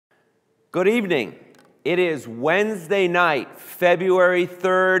Good evening. It is Wednesday night, February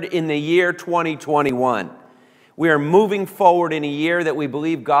 3rd in the year 2021. We are moving forward in a year that we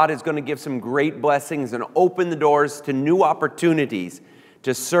believe God is going to give some great blessings and open the doors to new opportunities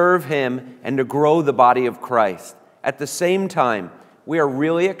to serve Him and to grow the body of Christ. At the same time, we are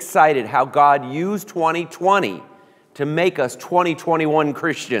really excited how God used 2020 to make us 2021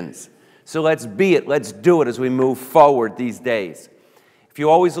 Christians. So let's be it, let's do it as we move forward these days. If you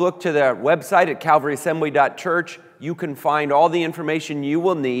always look to the website at CalvaryAssembly.church, you can find all the information you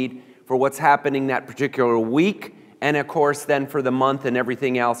will need for what's happening that particular week, and of course then for the month and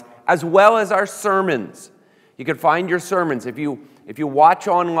everything else, as well as our sermons. You can find your sermons. If you watch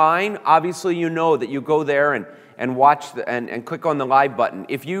online, obviously you know that you go there and watch and click on the live button.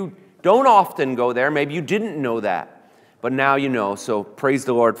 If you don't often go there, maybe you didn't know that, but now you know, so praise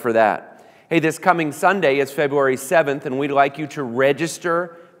the Lord for that. Hey, this coming Sunday is February 7th, and we'd like you to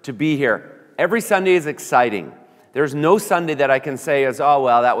register to be here. Every Sunday is exciting. There's no Sunday that I can say is, oh,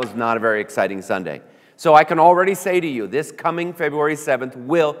 well, that was not a very exciting Sunday. So I can already say to you, this coming February 7th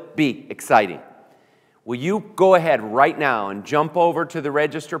will be exciting. Will you go ahead right now and jump over to the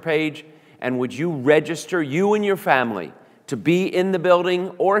register page, and would you register, you and your family, to be in the building,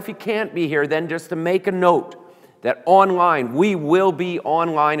 or if you can't be here, then just to make a note that online, we will be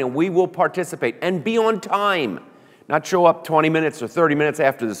online and we will participate and be on time. Not show up 20 minutes or 30 minutes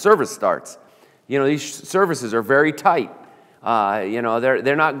after the service starts. You know, these services are very tight.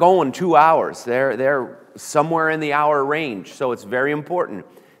 They're not going 2 hours. They're somewhere in the hour range. So it's very important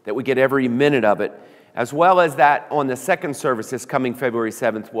that we get every minute of it. As well as that, on the second service this coming February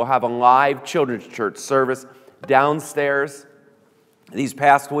 7th, we'll have a live children's church service downstairs. These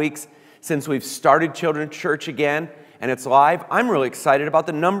past weeks, since we've started children's church again and it's live, I'm really excited about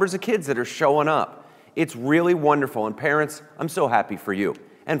the numbers of kids that are showing up. It's really wonderful. And parents, I'm so happy for you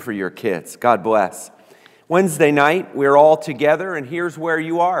and for your kids. God bless. Wednesday night, we're all together, and here's where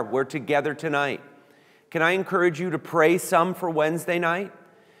you are. We're together tonight. Can I encourage you to pray some for Wednesday night?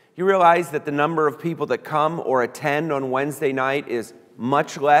 You realize that the number of people that come or attend on Wednesday night is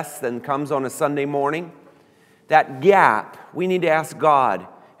much less than comes on a Sunday morning? That gap, we need to ask God.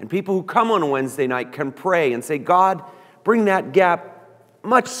 And people who come on a Wednesday night can pray and say, God, bring that gap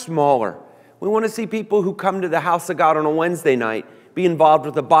much smaller. We want to see people who come to the house of God on a Wednesday night be involved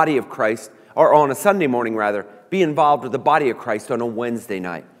with the body of Christ, or on a Sunday morning rather, be involved with the body of Christ on a Wednesday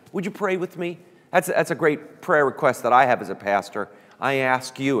night. Would you pray with me? That's a great prayer request that I have as a pastor. I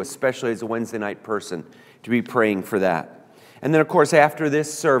ask you, especially as a Wednesday night person, to be praying for that. And then, of course, after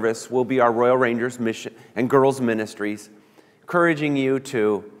this service will be our Royal Rangers Mission and Girls Ministries, encouraging you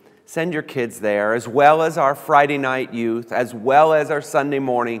to send your kids there, as well as our Friday night youth, as well as our Sunday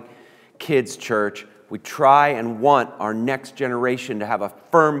morning kids church. We try and want our next generation to have a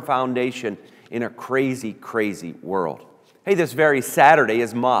firm foundation in a crazy, crazy world. Hey, this very Saturday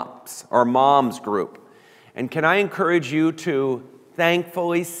is MOPS, our Moms group. And can I encourage you to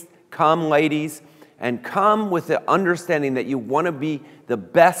thankfully come, ladies, and come with the understanding that you want to be the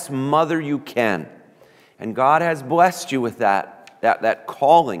best mother you can. And God has blessed you with that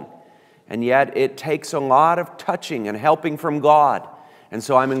calling. And yet it takes a lot of touching and helping from God. And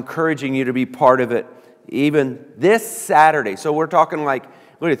so I'm encouraging you to be part of it even this Saturday. So we're talking like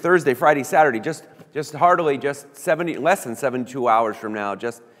literally Thursday, Friday, Saturday, just less than 72 hours from now,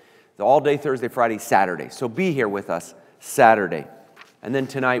 just the all day Thursday, Friday, Saturday. So be here with us Saturday. And then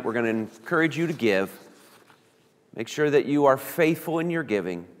tonight we're going to encourage you to give. Make sure that you are faithful in your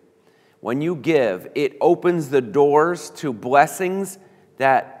giving. When you give, it opens the doors to blessings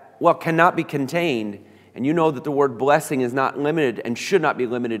that cannot be contained. And you know that the word blessing is not limited and should not be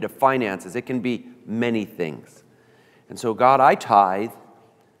limited to finances. It can be many things. And so, God, I tithe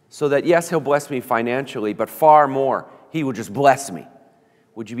so that, yes, He'll bless me financially, but far more, He will just bless me.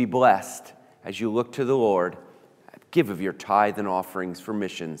 Would you be blessed as you look to the Lord? Give of your tithe and offerings for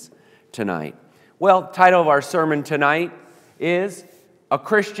missions tonight. Well, the title of our sermon tonight is A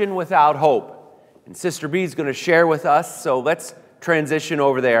Christian Without Hope. And Sister B is going to share with us, so let's transition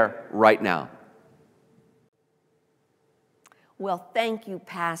over there right now. Well, thank you,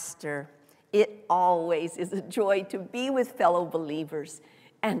 Pastor. It always is a joy to be with fellow believers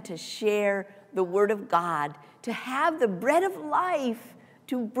and to share the Word of God, to have the bread of life,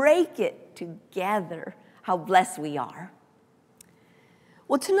 to break it together. How blessed we are.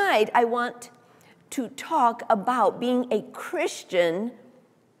 Well, tonight I want to talk about being a Christian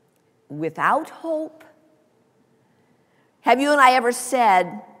without hope. Have you and I ever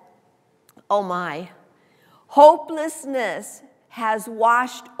said, oh my, hopelessness has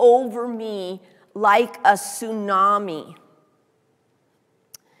washed over me like a tsunami?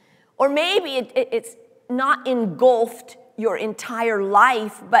 Or maybe it's not engulfed your entire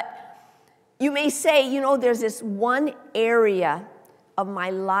life, but you may say, you know, there's this one area of my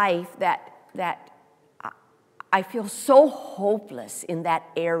life that I feel so hopeless in that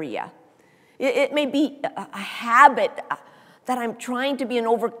area. It may be a habit that I'm trying to be an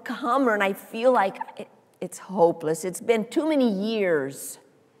overcomer, and I feel like it's hopeless. It's been too many years.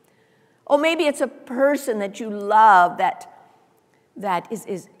 Or maybe it's a person that you love that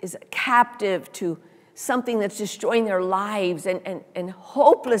is captive to something that's destroying their lives, and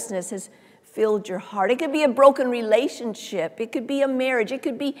hopelessness has filled your heart. It could be a broken relationship. It could be a marriage. It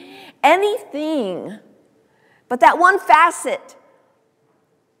could be anything. But that one facet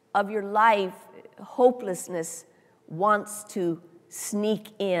of your life, hopelessness, wants to sneak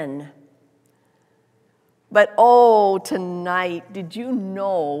in. But oh, tonight, did you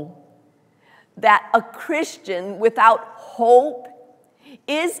know that a Christian without hope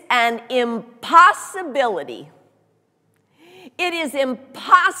is an impossibility? It is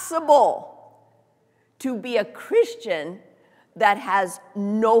impossible to be a Christian that has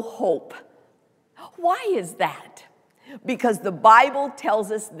no hope. Why is that? Because the Bible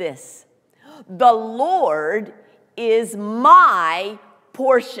tells us this: the Lord is my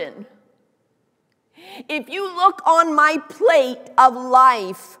portion. If you look on my plate of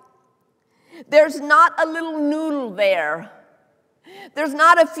life, there's not a little noodle there. There's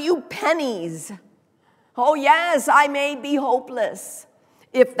not a few pennies. Oh yes, I may be hopeless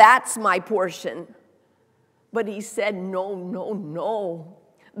if that's my portion. But he said, no, no, no.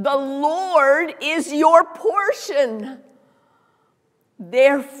 The Lord is your portion.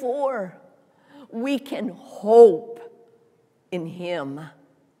 Therefore, we can hope in him.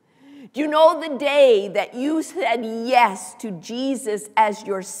 Do you know the day that you said yes to Jesus as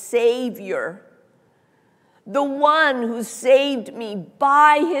your Savior? The one who saved me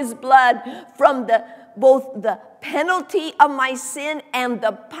by his blood from both the penalty of my sin and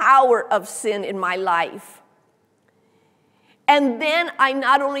the power of sin in my life. And then I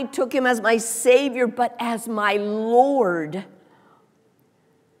not only took him as my Savior, but as my Lord.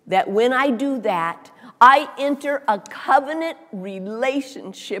 That when I do that, I enter a covenant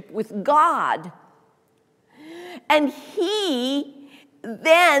relationship with God. And he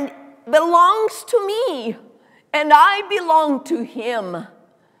then belongs to me, and I belong to him.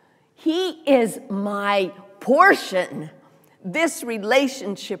 He is my portion. This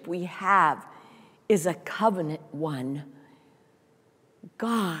relationship we have is a covenant one.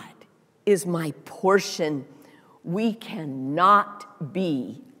 God is my portion. We cannot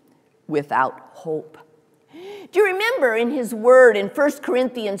be without hope. Do you remember in his word in 1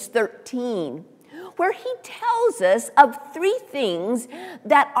 Corinthians 13, where he tells us of three things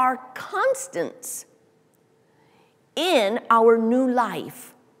that are constants in our new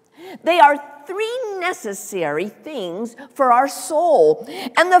life? They are three necessary things for our soul.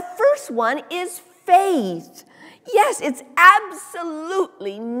 And the first one is faith. Yes, it's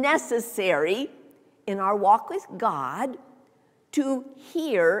absolutely necessary in our walk with God to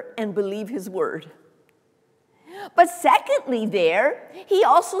hear and believe his word. But secondly there, he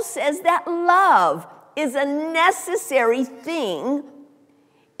also says that love is a necessary thing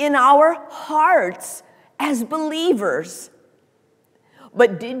in our hearts as believers.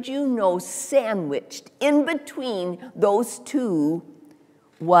 But did you know sandwiched in between those two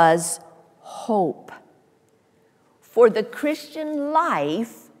was hope? For the Christian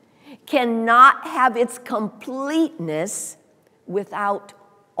life cannot have its completeness without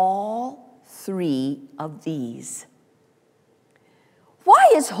all three of these.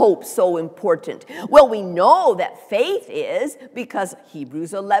 Why is hope so important? Well, we know that faith is because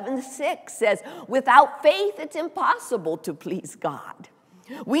Hebrews 11:6 says, without faith it's impossible to please God.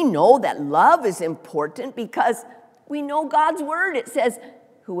 We know that love is important because we know God's word. It says,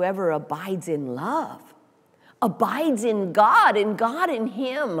 whoever abides in love abides in God and God in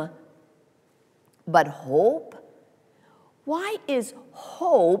him. But hope? Why is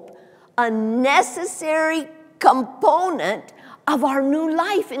hope a necessary component of our new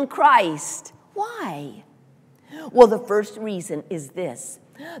life in Christ? Why? Well, the first reason is this.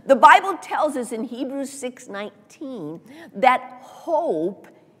 The Bible tells us in Hebrews 6:19 that hope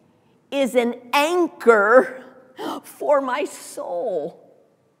is an anchor for my soul.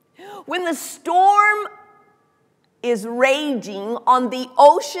 When the storm is raging on the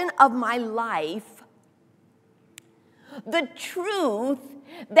ocean of my life, the truth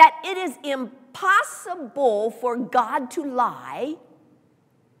that it is impossible for God to lie,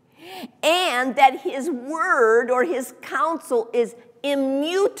 and that his word or his counsel is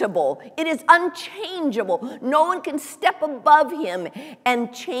immutable. It is unchangeable. No one can step above him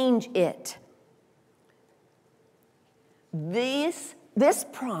and change it. This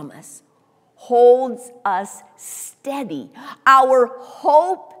promise holds us steady. Our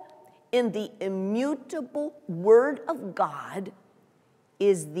hope in the immutable Word of God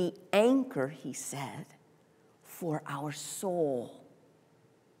is the anchor, he said, for our soul.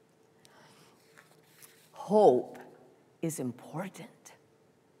 Hope is important.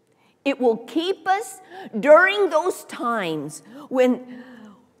 It will keep us during those times when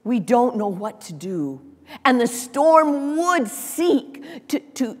we don't know what to do, and the storm would seek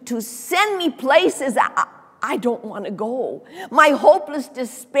to send me places I don't want to go. My hopeless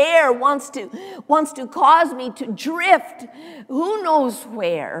despair wants to cause me to drift who knows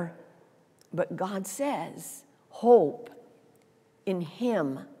where. But God says, hope in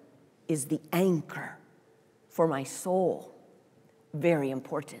him is the anchor for my soul. Very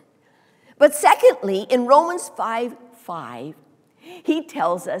important. But secondly, in Romans 5:5, he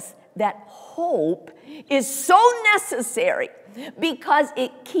tells us that hope is so necessary because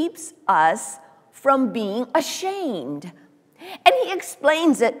it keeps us from being ashamed. And he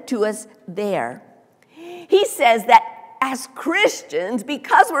explains it to us there. He says that as Christians,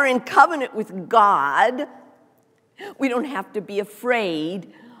 because we're in covenant with God, we don't have to be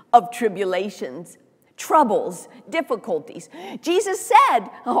afraid of tribulations, troubles, difficulties. Jesus said,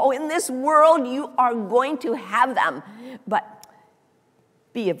 oh, in this world you are going to have them, but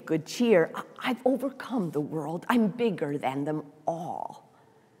be of good cheer. I've overcome the world. I'm bigger than them all.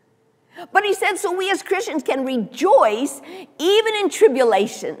 But he said, so we as Christians can rejoice even in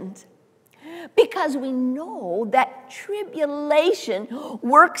tribulations, because we know that tribulation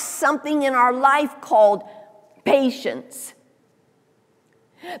works something in our life called patience.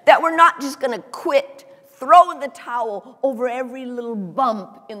 That we're not just going to quit, throw in the towel over every little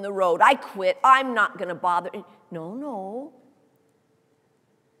bump in the road. I quit. I'm not going to bother. No.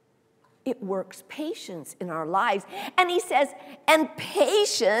 It works patience in our lives. And he says, and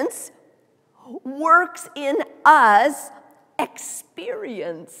patience works in us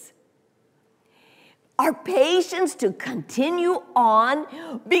experience. Our patience to continue on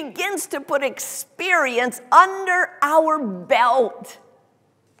begins to put experience under our belt.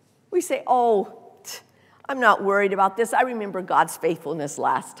 We say, oh, I'm not worried about this. I remember God's faithfulness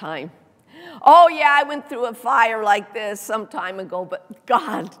last time. Oh, yeah, I went through a fire like this some time ago, but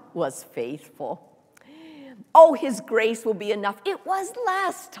God was faithful. Oh, his grace will be enough. It was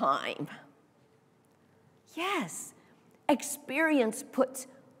last time. Yes, experience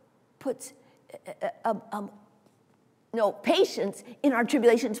patience in our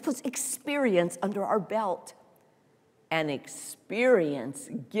tribulations puts experience under our belt. And experience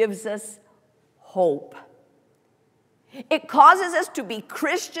gives us hope. It causes us to be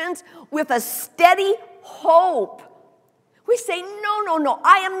Christians with a steady hope. We say, no,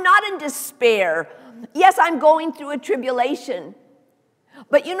 I am not in despair. Yes, I'm going through a tribulation.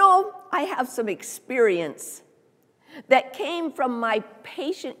 But I have some experience that came from my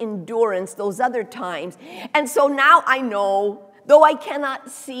patient endurance those other times. And so now I know, though I cannot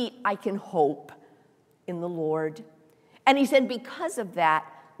see, I can hope in the Lord. And he said, because of that,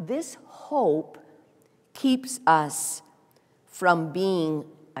 this hope keeps us from being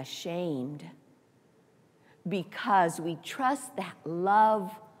ashamed, because we trust that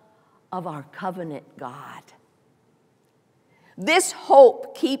love of our covenant God. This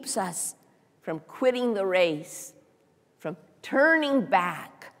hope keeps us from quitting the race, from turning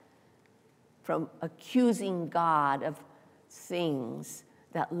back, from accusing God of things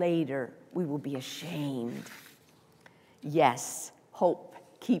that later we will be ashamed. Yes, hope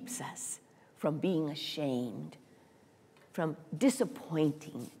keeps us from being ashamed, from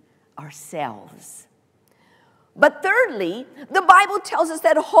disappointing ourselves. But thirdly, the Bible tells us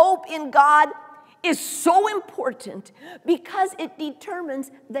that hope in God is so important because it determines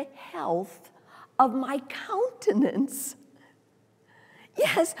the health of my countenance.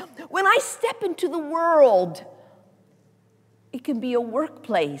 Yes, when I step into the world, it can be a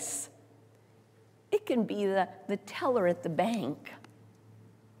workplace. It can be the teller at the bank.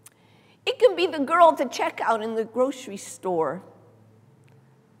 It can be the girl at the checkout in the grocery store,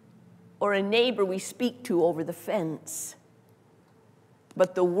 or a neighbor we speak to over the fence.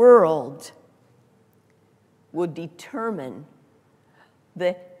 But the world will determine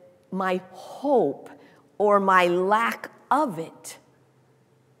my hope or my lack of it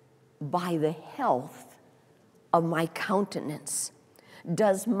by the health of my countenance.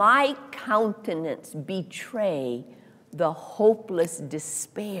 Does my countenance betray the hopeless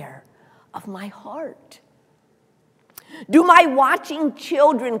despair of my heart? Do my watching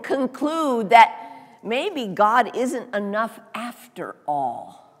children conclude that maybe God isn't enough after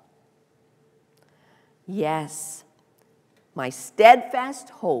all? Yes, my steadfast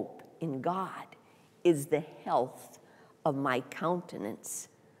hope in God is the health of my countenance,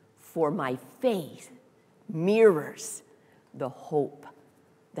 for my faith mirrors the hope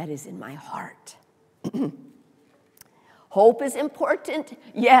that is in my heart. Hope is important.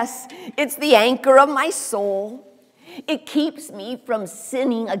 Yes, it's the anchor of my soul. It keeps me from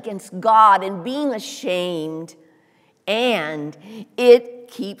sinning against God and being ashamed. And it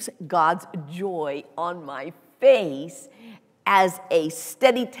keeps God's joy on my face as a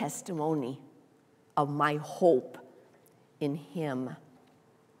steady testimony of my hope in Him.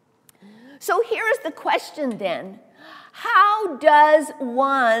 So here is the question then. How does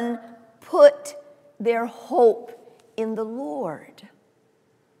one put their hope in the Lord?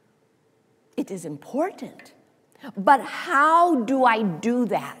 It is important. But how do I do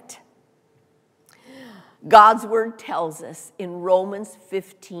that? God's word tells us in Romans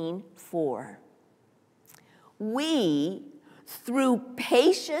 15:4, we, through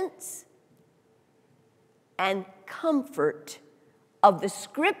patience and comfort of the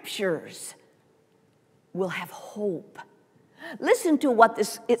Scriptures, will have hope. Listen to what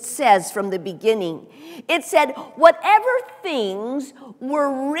it says from the beginning. It said, whatever things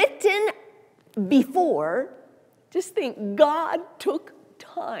were written before, just think, God took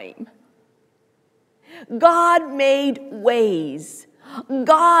time. God made ways.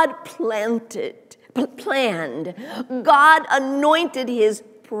 God planned. God anointed His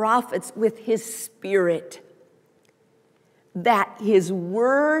prophets with His Spirit, that His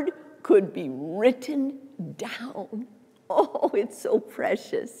word could be written down. Oh, it's so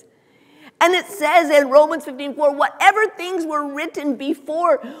precious. And it says in Romans 15:4, whatever things were written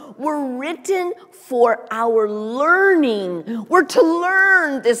before were written for our learning. We're to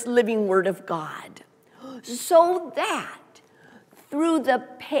learn this living word of God, so that through the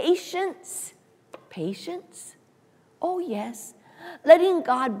patience, oh yes, letting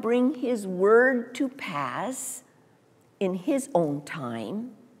God bring His word to pass in His own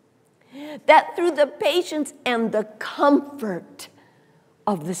time, that through the patience and the comfort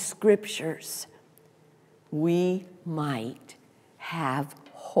of the Scriptures, we might have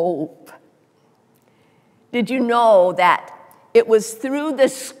hope. Did you know that it was through the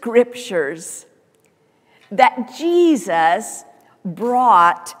Scriptures that Jesus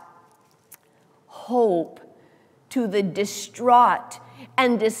brought hope to the distraught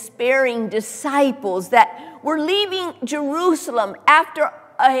and despairing disciples that were leaving Jerusalem after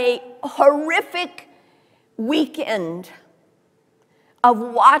a horrific weekend of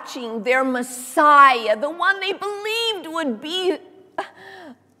watching their Messiah, the one they believed would be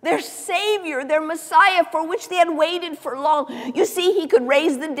their Savior, their Messiah, for which they had waited for long. You see, He could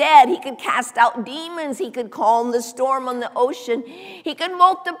raise the dead. He could cast out demons. He could calm the storm on the ocean. He could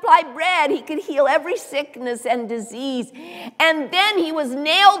multiply bread. He could heal every sickness and disease. And then He was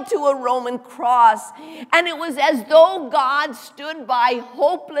nailed to a Roman cross. And it was as though God stood by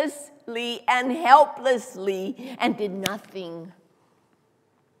hopelessly and helplessly and did nothing.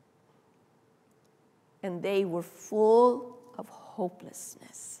 And they were full of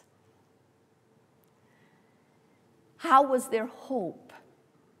hopelessness. How was their hope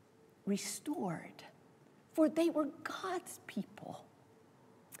restored? For they were God's people.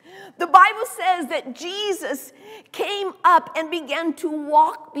 The Bible says that Jesus came up and began to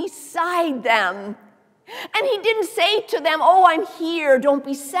walk beside them. And He didn't say to them, oh, I'm here, don't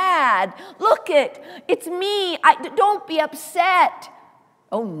be sad. Look it's me, don't be upset.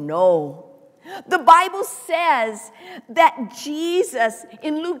 Oh, no. The Bible says that Jesus,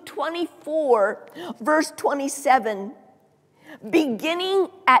 in Luke 24, verse 27, beginning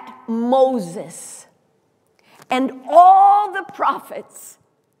at Moses and all the prophets,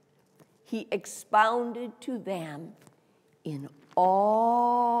 He expounded to them in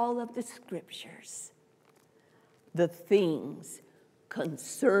all of the Scriptures the things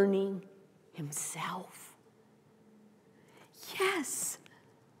concerning Himself. Yes,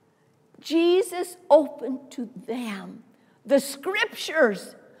 Jesus opened to them the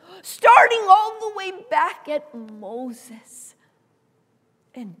Scriptures, starting all the way back at Moses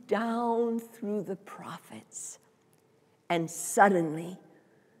and down through the prophets. And suddenly,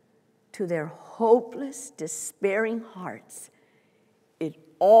 to their hopeless, despairing hearts, it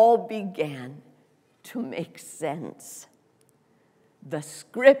all began to make sense. The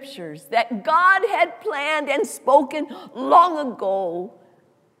Scriptures that God had planned and spoken long ago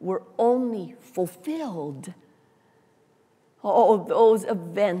were only fulfilled. Oh, those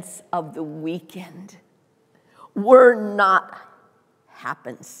events of the weekend were not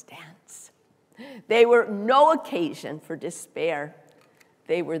happenstance. They were no occasion for despair.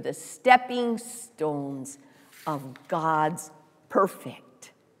 They were the stepping stones of God's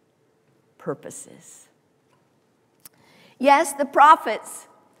perfect purposes. Yes, the prophets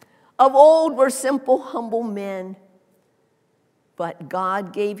of old were simple, humble men, but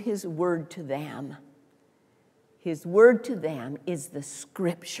God gave his word to them. His word to them is the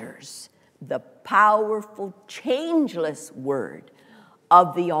scriptures, the powerful, changeless word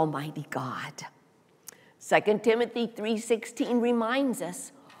of the Almighty God. 2 Timothy 3:16 reminds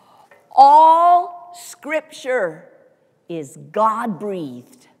us, all scripture is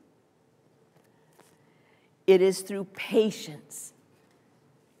God-breathed. It is through patience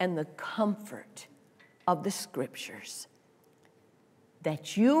and the comfort of the scriptures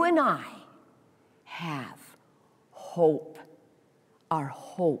that you and I have hope, our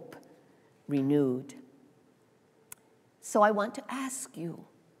hope renewed. So I want to ask you,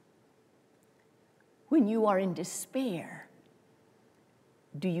 when you are in despair,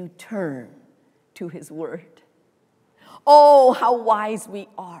 do you turn to his word? Oh, how wise we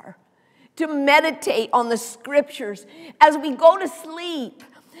are to meditate on the scriptures as we go to sleep,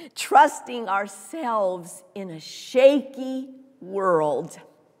 trusting ourselves in a shaky world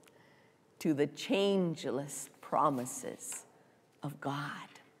to the changeless promises of God.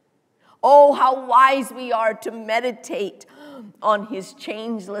 Oh, how wise we are to meditate on his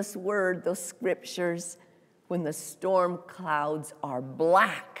changeless word, those scriptures, when the storm clouds are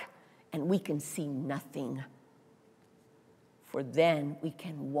black and we can see nothing. For then we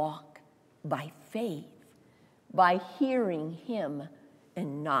can walk by faith, by hearing him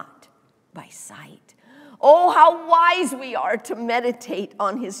and not by sight. Oh, how wise we are to meditate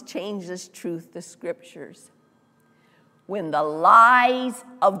on his changeless truth, the scriptures, when the lies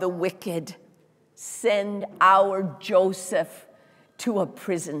of the wicked send our Joseph to a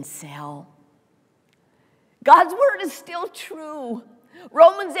prison cell. God's word is still true.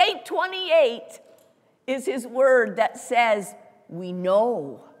 Romans 8:28 is his word that says, we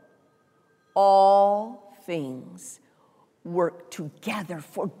know all things work together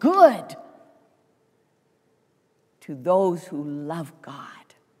for good to those who love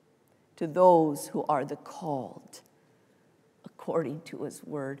God, to those who are the called according to his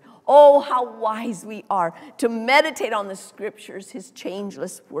word. Oh, how wise we are to meditate on the scriptures, his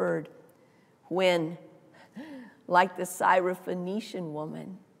changeless word, when, like the Syrophoenician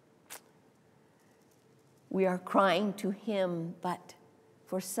woman, we are crying to him, but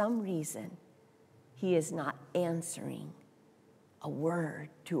for some reason, he is not answering a word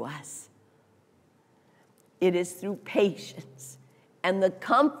to us. It is through patience and the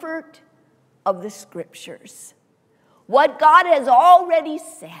comfort of the scriptures, what God has already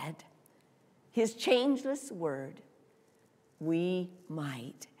said, his changeless word, we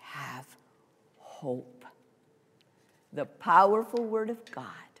might have hope. The powerful word of God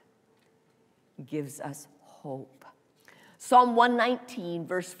gives us hope. Psalm 119,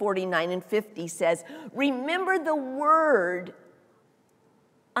 verse 49 and 50 says, remember the word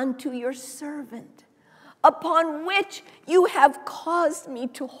unto your servant, upon which you have caused me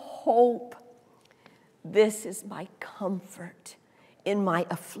to hope. This is my comfort in my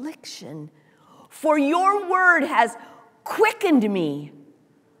affliction, for your word has quickened me.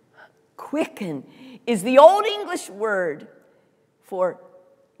 Quicken is the old English word for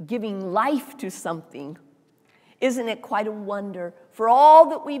giving life to something. Isn't it quite a wonder, for all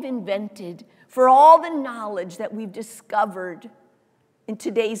that we've invented, for all the knowledge that we've discovered in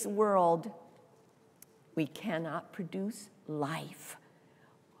today's world, we cannot produce life.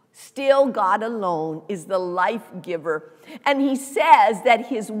 Still, God alone is the life giver. And he says that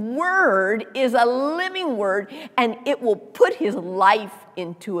his word is a living word, and it will put his life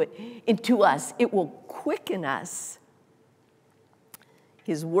into us. It will quicken us.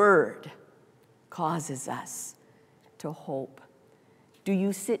 His word causes us to hope. Do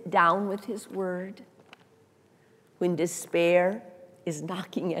you sit down with his word when despair is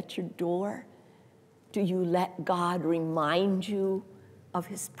knocking at your door? Do you let God remind you of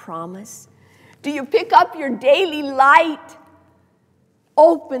his promise? Do you pick up your daily light,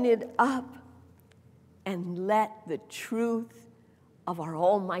 open it up, and let the truth of our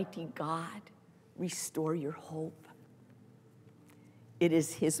Almighty God restore your hope? It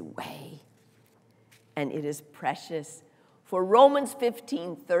is his way, and it is precious. For Romans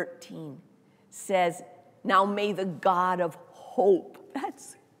 15:13 says, now may the God of hope,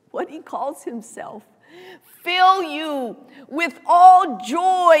 that's what he calls himself, fill you with all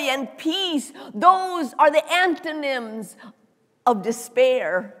joy and peace. Those are the antonyms of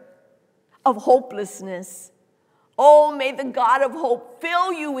despair, of hopelessness, Oh, may the God of hope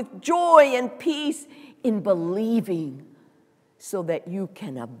fill you with joy and peace in believing, so that you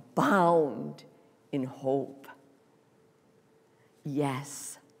can abound in hope.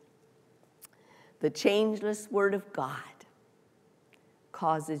 Yes, the changeless Word of God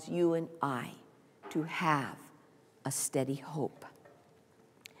causes you and I to have a steady hope.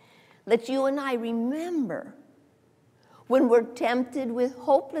 Let you and I remember, when we're tempted with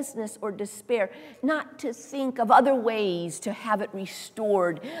hopelessness or despair, not to think of other ways to have it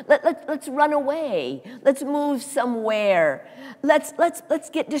restored. Let's run away. Let's move somewhere. Let's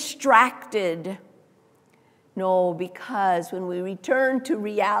get distracted. No, because when we return to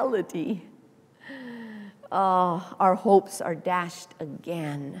reality, our hopes are dashed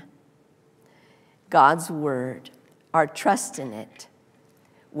again. God's Word, our trust in it,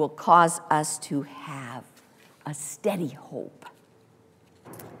 will cause us to have a steady hope.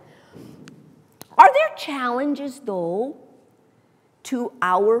 Are there challenges, though, to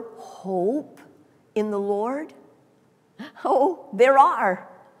our hope in the Lord? Oh, there are.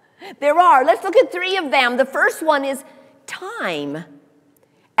 There are. Let's look at 3 of them. The first one is time.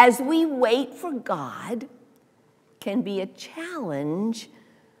 As we wait for God, can be a challenge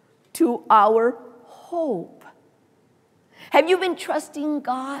to our hope. Have you been trusting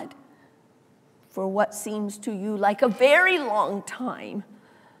God for what seems to you like a very long time,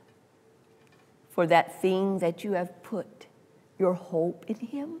 for that thing that you have put your hope in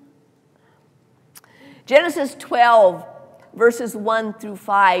Him? Genesis 12, verses 1 through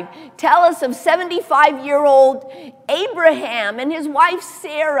 5 tell us of 75-year-old Abraham and his wife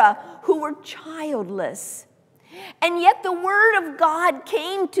Sarah, who were childless. And yet the word of God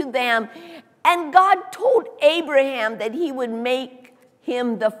came to them, and God told Abraham that He would make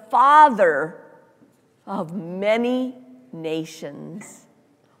him the father of many nations.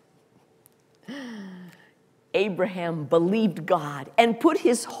 Abraham believed God and put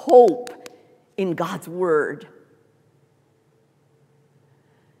his hope in God's word.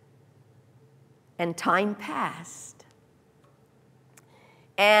 And time passed.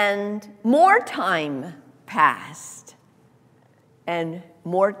 And more time passed. And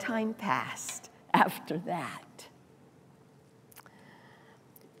more time passed after that.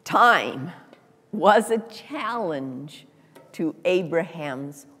 Time was a challenge to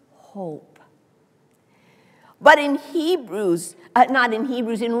Abraham's hope. But in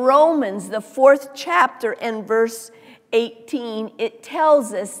in Romans, the 4th chapter and verse 18, it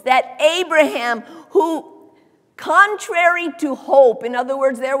tells us that Abraham, who contrary to hope, in other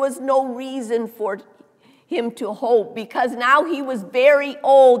words, there was no reason for him to hope, because now he was very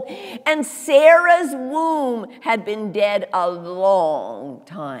old, and Sarah's womb had been dead a long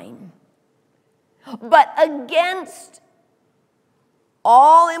time. But against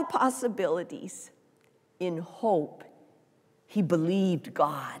all impossibilities, in hope, he believed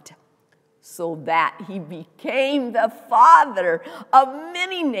God, so that he became the father of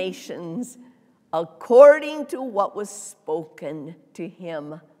many nations, according to what was spoken to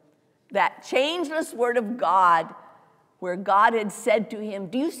him. That changeless word of God, where God had said to him,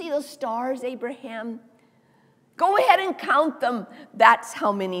 "Do you see those stars, Abraham? Go ahead and count them. That's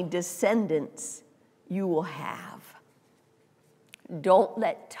how many descendants you will have." Don't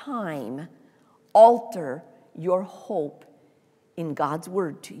let time alter your hope in God's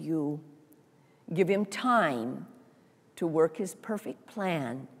word to you. Give Him time to work His perfect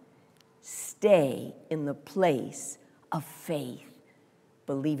plan. Stay in the place of faith,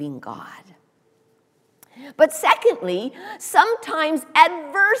 believing God. But secondly, sometimes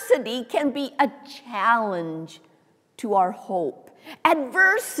adversity can be a challenge to our hope.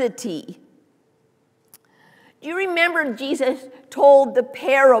 Adversity. Do you remember Jesus told the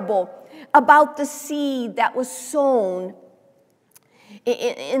parable about the seed that was sown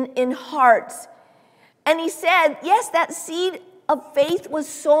in hearts? And He said, yes, that seed of faith was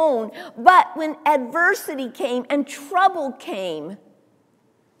sown, but when adversity came and trouble came,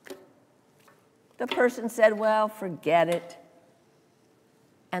 the person said, well, forget it.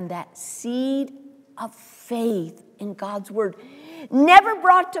 And that seed of faith in God's word never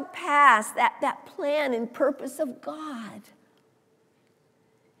brought to pass that plan and purpose of God.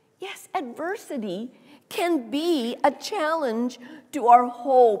 Yes, adversity can be a challenge to our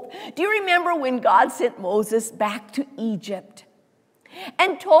hope. Do you remember when God sent Moses back to Egypt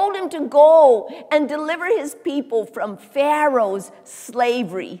and told him to go and deliver his people from Pharaoh's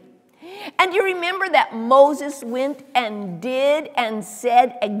slavery? And you remember that Moses went and did and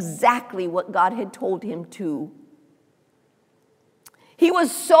said exactly what God had told him to. He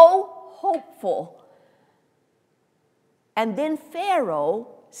was so hopeful. And then Pharaoh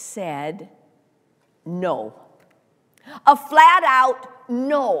said, no. A flat out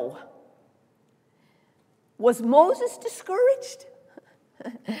no. Was Moses discouraged?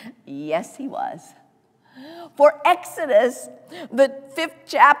 Yes, he was. For Exodus, the 5th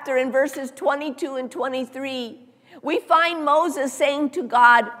chapter in verses 22 and 23, we find Moses saying to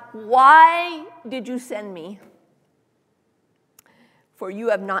God, "Why did you send me? For you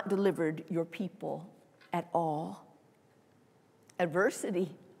have not delivered your people at all."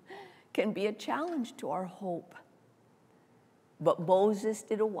 Adversity can be a challenge to our hope. But Moses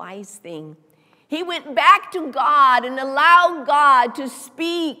did a wise thing. He went back to God and allowed God to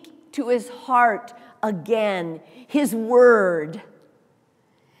speak to his heart again, his word.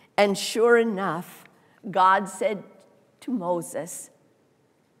 And sure enough, God said to Moses,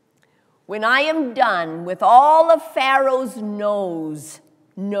 "When I am done with all of Pharaoh's no's,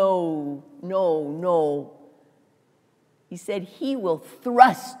 no, no, no," he said, "he will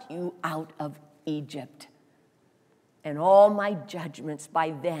thrust you out of Egypt. And all my judgments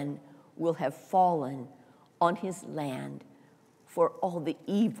by then will have fallen on his land for all the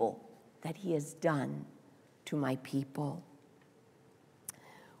evil that he has done to my people."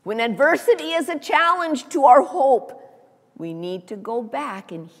 When adversity is a challenge to our hope, we need to go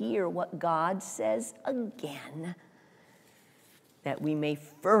back and hear what God says again, that we may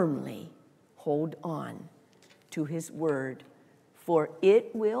firmly hold on to his word, for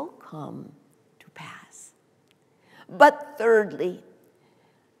it will come to pass. But thirdly,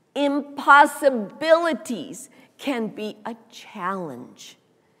 impossibilities can be a challenge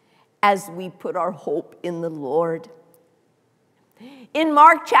as we put our hope in the Lord. In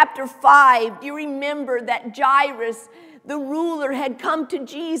Mark chapter 5, do you remember that Jairus, the ruler, had come to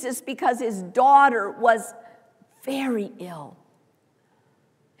Jesus because his daughter was very ill?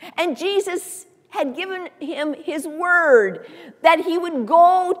 And Jesus had given him his word that he would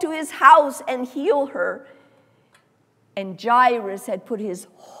go to his house and heal her. And Jairus had put his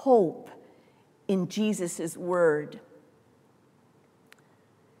hope in Jesus' word.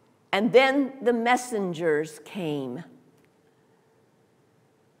 And then the messengers came.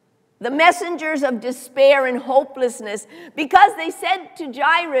 The messengers of despair and hopelessness, because they said to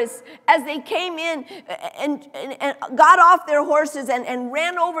Jairus as they came in and got off their horses and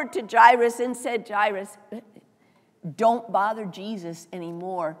ran over to Jairus and said, "Jairus, don't bother Jesus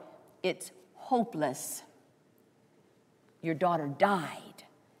anymore. It's hopeless. Your daughter died.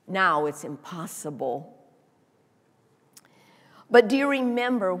 Now it's impossible." But do you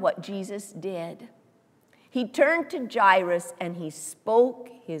remember what Jesus did? He turned to Jairus and he spoke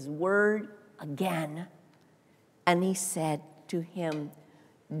his word again. And he said to him,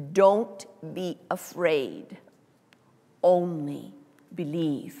 "Don't be afraid, only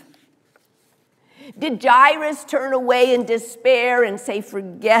believe." Did Jairus turn away in despair and say,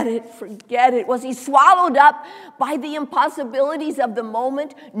 "Forget it, forget it"? Was he swallowed up by the impossibilities of the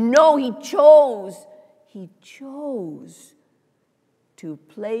moment? No, he chose to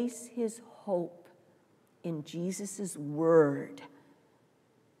place his hope in Jesus' word.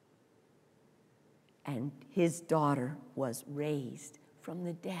 And his daughter was raised from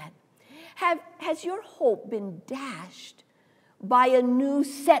the dead. Has your hope been dashed by a new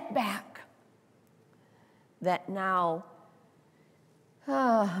setback that now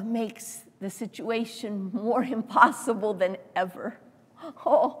makes the situation more impossible than ever?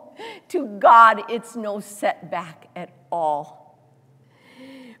 Oh, to God, it's no setback at all.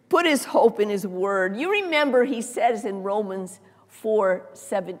 Put his hope in his word. You remember he says in Romans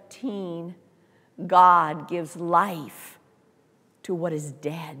 4:17, God gives life to what is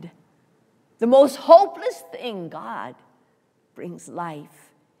dead. The most hopeless thing, God brings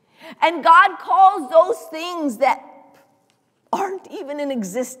life. And God calls those things that aren't even in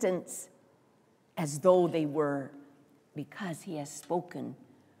existence as though they were, because he has spoken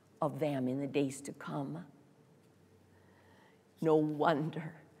of them in the days to come. No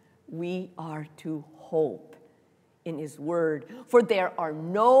wonder we are to hope in his word, for there are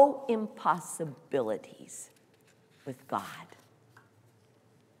no impossibilities with God.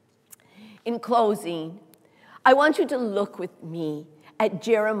 In closing, I want you to look with me at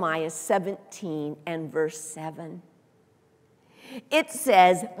Jeremiah 17 and verse 7. It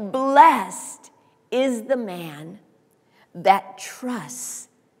says, "Blessed is the man that trusts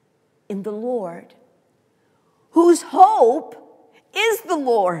in the Lord, whose hope is the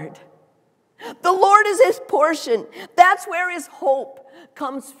Lord." The Lord is his portion. That's where his hope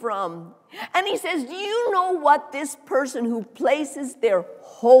comes from. And he says, do you know what this person who places their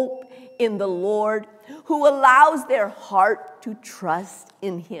hope in the Lord, who allows their heart to trust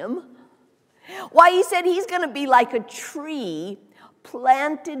in him? Why, he said he's going to be like a tree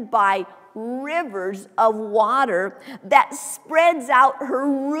planted by rivers of water that spreads out her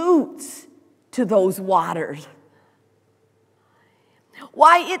roots to those waters.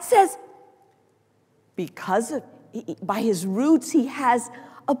 Why, it says, by his roots he has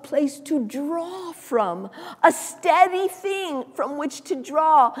a place to draw from, a steady thing from which to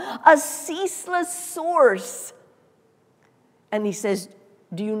draw, a ceaseless source. And he says,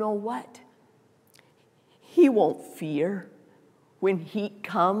 do you know what? He won't fear when heat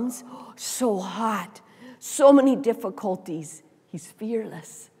comes. So hot, so many difficulties. He's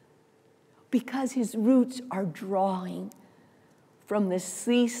fearless because his roots are drawing from the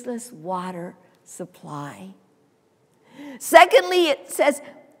ceaseless water supply. Secondly, it says,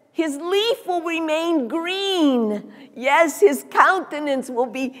 his leaf will remain green. Yes, his countenance will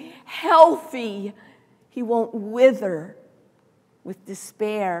be healthy. He won't wither with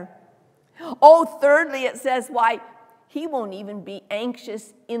despair. Oh, thirdly, it says, why, he won't even be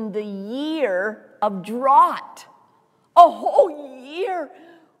anxious in the year of drought. A whole year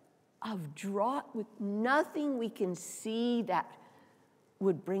of drought with nothing we can see that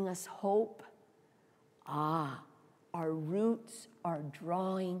would bring us hope. Our roots are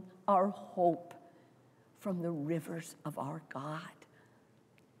drawing our hope from the rivers of our God.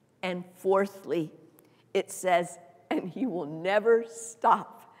 And fourthly, it says, and he will never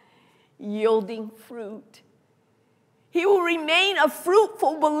stop yielding fruit. He will remain a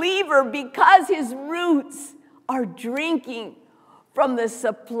fruitful believer because his roots are drinking from the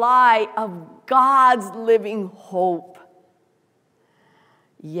supply of God's living hope.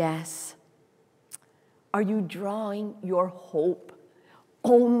 Yes. Are you drawing your hope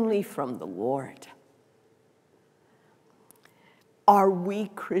only from the Lord? Are we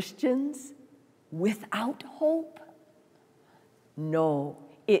Christians without hope? No,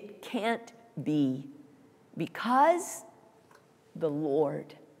 it can't be, because the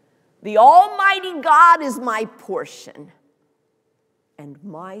Lord, the Almighty God, is my portion, and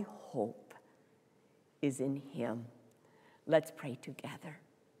my hope is in him. Let's pray together.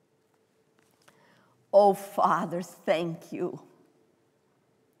 Oh, Father, thank you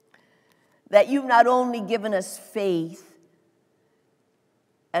that you've not only given us faith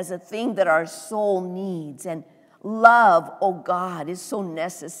as a thing that our soul needs, and love, oh God, is so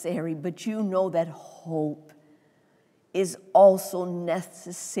necessary, but you know that hope is also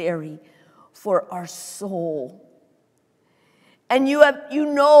necessary for our soul. And you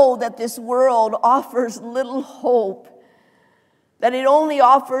know that this world offers little hope, that it only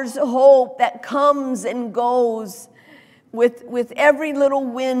offers hope that comes and goes with every little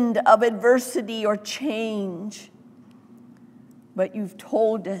wind of adversity or change. But you've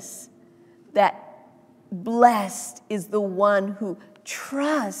told us that blessed is the one who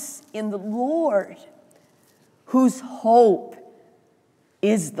trusts in the Lord, whose hope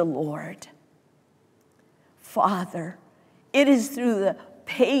is the Lord. Father, it is through the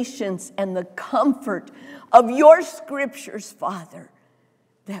patience and the comfort of your scriptures, Father,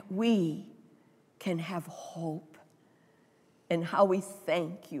 that we can have hope. And how we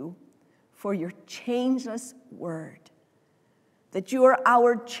thank you for your changeless word, that you are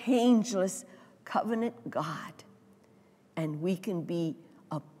our changeless covenant God, and we can be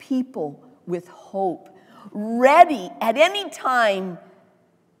a people with hope, ready at any time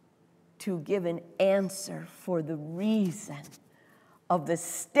to give an answer for the reason of the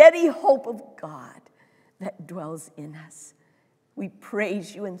steady hope of God that dwells in us. We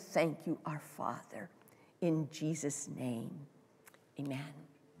praise you and thank you, our Father, in Jesus' name. Amen.